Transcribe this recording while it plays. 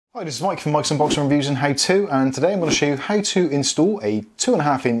Hi, this is Mike from Mike's Unboxing Reviews and How To, and today I'm going to show you how to install a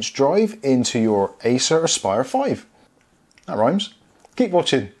 2.5-inch drive into your Acer Aspire 5. That rhymes. Keep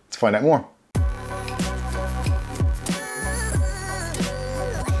watching to find out more.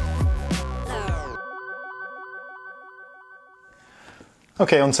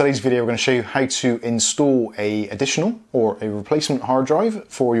 Okay, on today's video we're going to show you how to install an additional or a replacement hard drive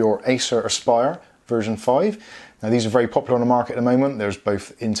for your Acer Aspire version 5. Now these are very popular on the market at the moment. There's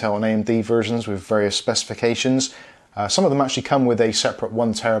both Intel and AMD versions with various specifications. Some of them actually come with a separate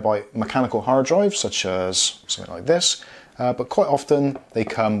 1TB mechanical hard drive, such as something like this. But quite often they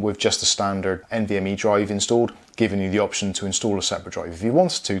come with just a standard NVMe drive installed, giving you the option to install a separate drive if you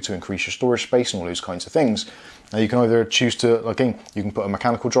wanted to increase your storage space and all those kinds of things. Now you can either choose to, again, you can put a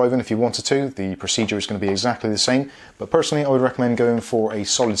mechanical drive in if you wanted to. The procedure is going to be exactly the same, but personally I would recommend going for a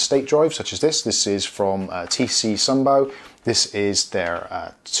solid state drive such as this. This is from TC Sunbow. This is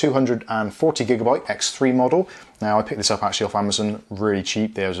their 240GB X3 model. Now I picked this up actually off Amazon, really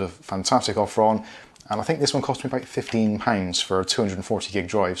cheap. There's a fantastic offer on, and I think this one cost me about £15 for a 240GB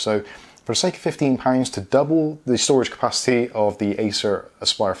drive. So for the sake of £15 to double the storage capacity of the Acer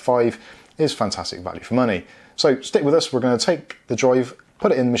Aspire 5 is fantastic value for money. So stick with us, we're going to take the drive,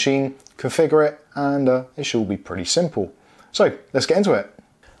 put it in the machine, configure it, and it should be pretty simple. So let's get into it.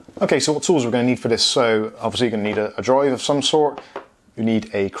 Okay, so what tools we're going to need for this? So obviously you're going to need a drive of some sort. You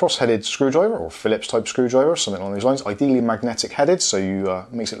need a cross-headed screwdriver or Phillips type screwdriver, something along those lines. Ideally magnetic headed, so you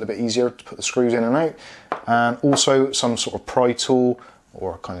makes it a little bit easier to put the screws in and out. And also some sort of pry tool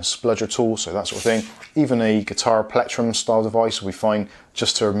or a kind of spludger tool, so that sort of thing. Even a guitar plectrum style device will be fine,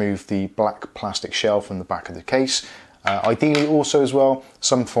 just to remove the black plastic shell from the back of the case. Ideally also as well,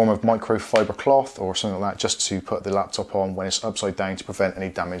 some form of microfiber cloth or something like that, just to put the laptop on when it's upside down to prevent any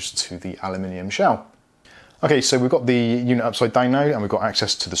damage to the aluminium shell. Okay, so we've got the unit upside down now and we've got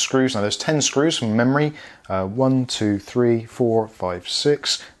access to the screws. Now there's 10 screws from memory, 1, 2, 3, 4, 5,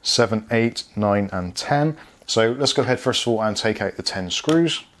 6, 7, 8, 9 and 10. So let's go ahead first of all and take out the 10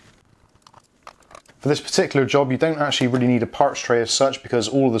 screws. For this particular job you don't actually really need a parts tray as such because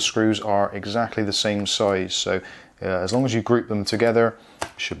all of the screws are exactly the same size. So as long as you group them together, it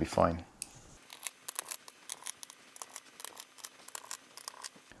should be fine.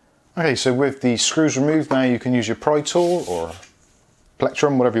 Okay, so with the screws removed now you can use your pry tool or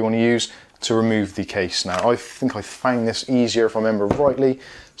plectrum, whatever you want to use, to remove the case. Now I think I found this easier, if I remember rightly,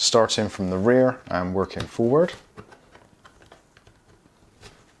 starting from the rear and working forward.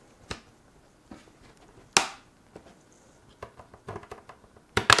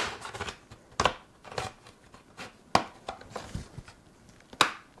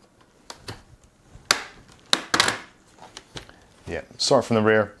 Yeah, start from the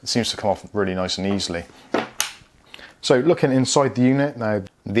rear, it seems to come off really nice and easily. So looking inside the unit, now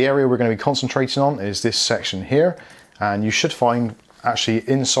the area we're going to be concentrating on is this section here, and you should find actually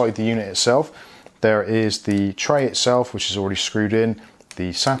inside the unit itself there is the tray itself, which is already screwed in,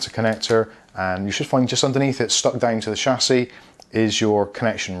 the SATA connector, and you should find just underneath it, stuck down to the chassis, is your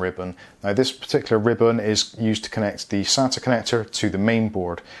connection ribbon. Now this particular ribbon is used to connect the SATA connector to the main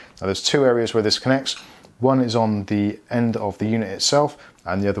board. Now there's two areas where this connects. One is on the end of the unit itself,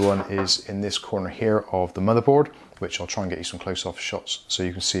 and the other one is in this corner here of the motherboard, which I'll try and get you some close-up shots so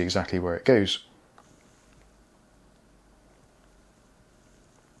you can see exactly where it goes.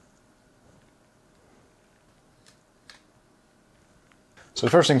 So the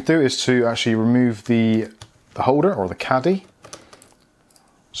first thing to do is to actually remove the holder or the caddy.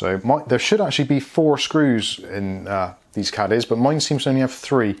 So there should actually be 4 screws in these caddies, but mine seems to only have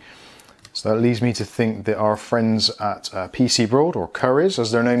 3. So that leads me to think that our friends at PC World, or Currys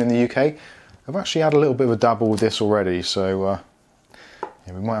as they're known in the UK, have actually had a little bit of a dabble with this already, so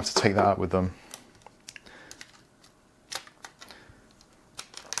yeah, we might have to take that up with them.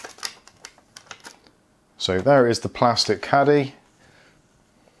 So there is the plastic caddy.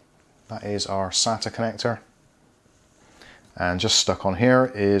 That is our SATA connector. And just stuck on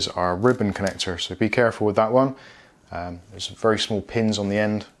here is our ribbon connector, so be careful with that one. There's very small pins on the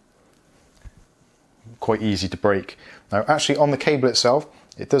end, quite easy to break. Now actually on the cable itself,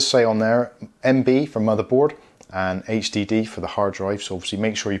 it does say on there MB for motherboard and HDD for the hard drive, so obviously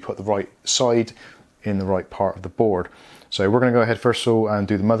make sure you put the right side in the right part of the board. So we're going to go ahead first of all and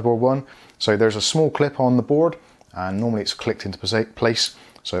do the motherboard one. So there's a small clip on the board and normally it's clicked into place,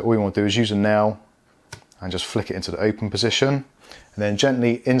 so all you want to do is use a nail and just flick it into the open position and then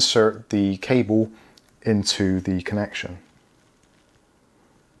gently insert the cable into the connection.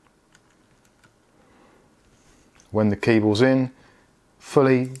 When the cable's in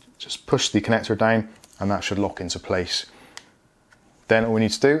fully, just push the connector down and that should lock into place. Then all we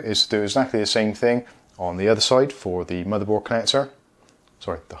need to do is do exactly the same thing on the other side for the motherboard connector,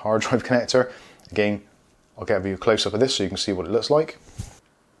 sorry, the hard drive connector. Again, I'll give you a close up of this so you can see what it looks like.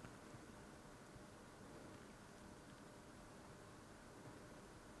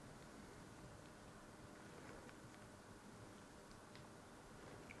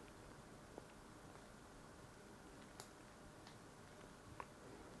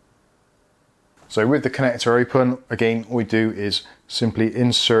 So with the connector open, again, all we do is simply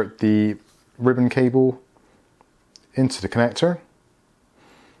insert the ribbon cable into the connector.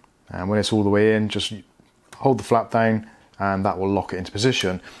 And when it's all the way in, just hold the flap down and that will lock it into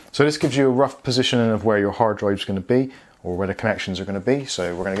position. So this gives you a rough positioning of where your hard drive is going to be, or where the connections are going to be.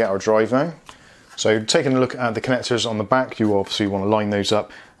 So we're going to get our drive now. So taking a look at the connectors on the back, you obviously want to line those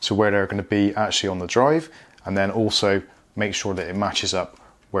up to where they're going to be actually on the drive, and then also make sure that it matches up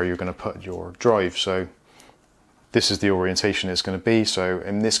where you're going to put your drive. So this is the orientation it's going to be. So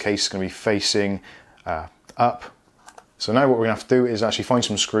in this case, it's going to be facing up. So now what we're going to have to do is actually find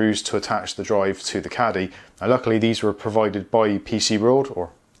some screws to attach the drive to the caddy. Now luckily these were provided by PC World or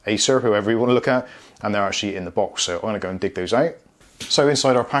Acer, whoever you want to look at, and they're actually in the box. So I'm going to go and dig those out. So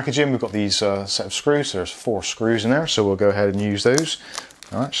inside our packaging, we've got these set of screws. There's 4 screws in there, so we'll go ahead and use those.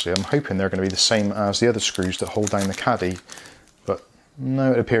 Now actually, I'm hoping they're going to be the same as the other screws that hold down the caddy.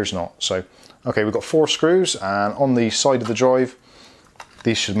 No, it appears not. So, okay, we've got 4 screws, and on the side of the drive,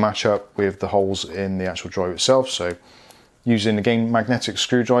 these should match up with the holes in the actual drive itself. So, using again magnetic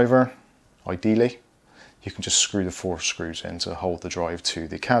screwdriver, ideally, you can just screw the 4 screws in to hold the drive to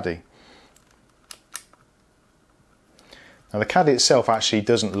the caddy. Now, the caddy itself actually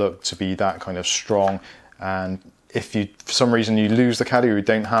doesn't look to be that kind of strong, and if you, for some reason, you lose the caddy or you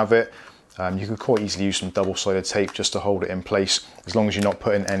don't have it, you could quite easily use some double-sided tape just to hold it in place, as long as you're not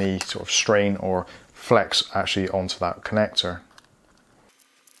putting any sort of strain or flex actually onto that connector.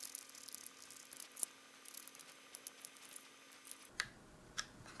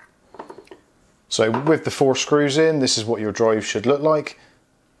 So with the 4 screws in, this is what your drive should look like.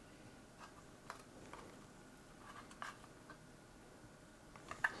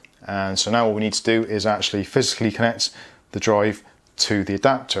 And so now what we need to do is actually physically connect the drive to the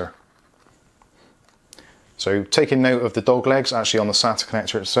adapter. So taking note of the dog legs actually on the SATA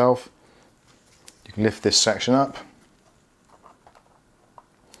connector itself, you can lift this section up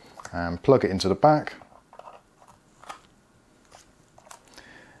and plug it into the back,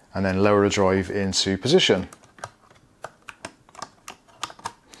 and then lower the drive into position.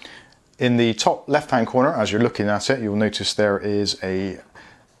 In the top left hand corner, as you're looking at it, you'll notice there is a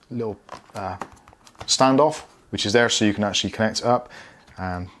little standoff which is there, so you can actually connect it up.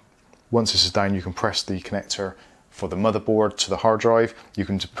 Once this is down, you can press the connector for the motherboard to the hard drive. You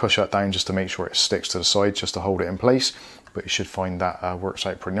can push that down just to make sure it sticks to the side, just to hold it in place, but you should find that works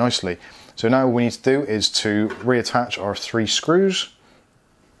out pretty nicely. So now what we need to do is to reattach our 3 screws,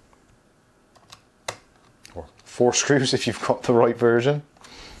 or 4 screws if you've got the right version.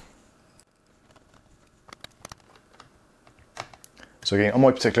 So again, on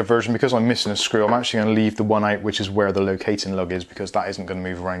my particular version, because I'm missing a screw, I'm actually going to leave the one out, which is where the locating lug is, because that isn't going to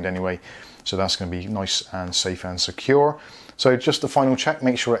move around anyway. So that's going to be nice and safe and secure. So just the final check,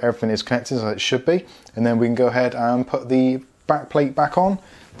 make sure everything is connected as it should be, and then we can go ahead and put the back plate back on,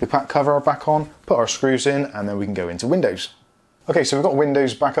 the back cover back on, put our screws in, and then we can go into Windows. Okay, so we've got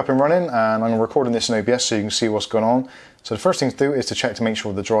Windows back up and running, and I'm recording this in OBS so you can see what's going on. So the first thing to do is to check to make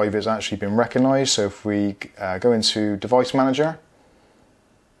sure the drive has actually been recognized. So if we go into Device Manager,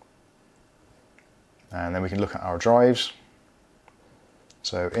 and then we can look at our drives.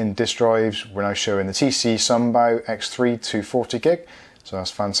 So in disk drives, we're now showing the TC Sunbow X3 240 gig. So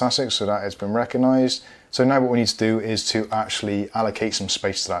that's fantastic, so that has been recognized. So now what we need to do is to actually allocate some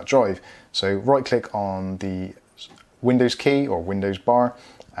space to that drive. So right click on the Windows key or Windows bar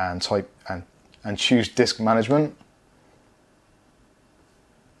and type and choose disk management.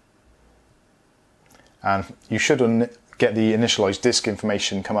 And you should get the initialized disk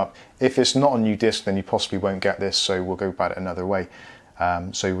information come up. If it's not a new disk, then you possibly won't get this, so we'll go about it another way.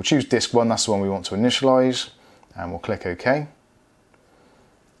 So we'll choose disk 1, that's the one we want to initialize, and we'll click OK.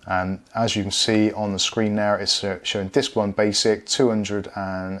 And as you can see on the screen there, it's showing disk 1 basic,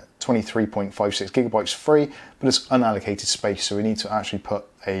 223.56 gigabytes free, but it's unallocated space, so we need to actually put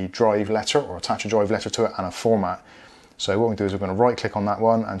a drive letter or attach a drive letter to it and a format. So what we do is we're going to right click on that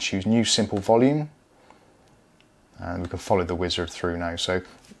one and choose New Simple Volume. And we can follow the wizard through now. So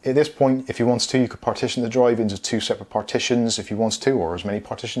at this point, if you wanted to, you could partition the drive into 2 separate partitions if you wanted to, or as many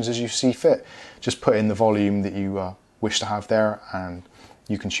partitions as you see fit. Just put in the volume that you wish to have there, and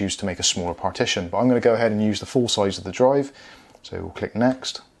you can choose to make a smaller partition. But I'm going to go ahead and use the full size of the drive. So we'll click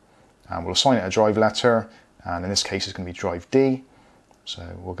next, and we'll assign it a drive letter, and in this case it's going to be drive D. So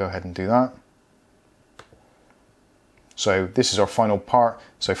we'll go ahead and do that. So this is our final part.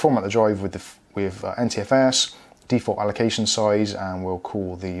 So format the drive with ntfs, default allocation size, and we'll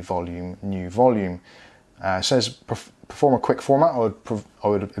call the volume new volume. It says perform a quick format. I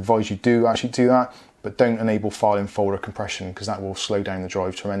would advise you do actually do that, but don't enable file and folder compression, because that will slow down the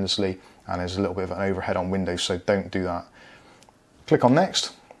drive tremendously, and there's a little bit of an overhead on Windows, so don't do that. Click on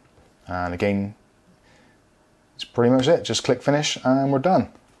next, and again, it's pretty much it. Just click finish and we're done.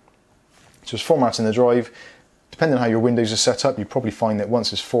 So it's formatting the drive. Depending on how your Windows is set up, you probably find that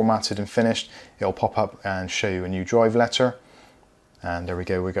once it's formatted and finished, it'll pop up and show you a new drive letter. And there we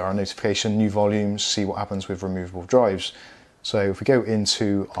go, we got our notification, new volumes, see what happens with removable drives. So if we go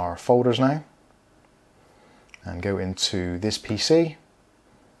into our folders now, and go into this PC,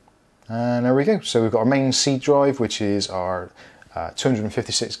 and there we go. So we've got our main C drive, which is our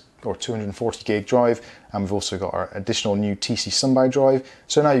 256 or 240 gig drive, and we've also got our additional new TC Sunbow drive.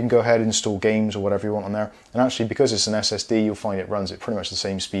 So now you can go ahead and install games or whatever you want on there, and actually because it's an SSD, you'll find it runs at pretty much the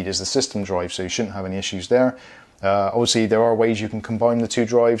same speed as the system drive, so you shouldn't have any issues there. Obviously there are ways you can combine the two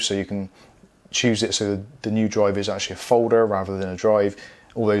drives, so you can choose it so the new drive is actually a folder rather than a drive,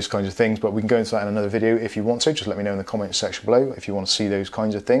 all those kinds of things, but we can go into that in another video if you want to. Just let me know in the comments section below if you want to see those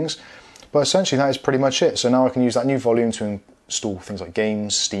kinds of things. But essentially that is pretty much it. So now I can use that new volume to install things like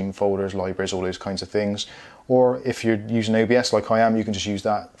games, Steam folders, libraries, all those kinds of things. Or if you're using OBS like I am, you can just use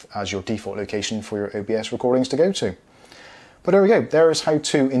that as your default location for your OBS recordings to go to. But there we go, there is how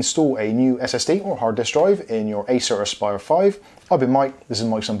to install a new SSD or hard disk drive in your Acer Aspire 5. I've been Mike, this is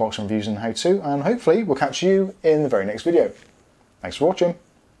Mike's Unboxing Reviews and How To, and hopefully we'll catch you in the very next video. Thanks for watching.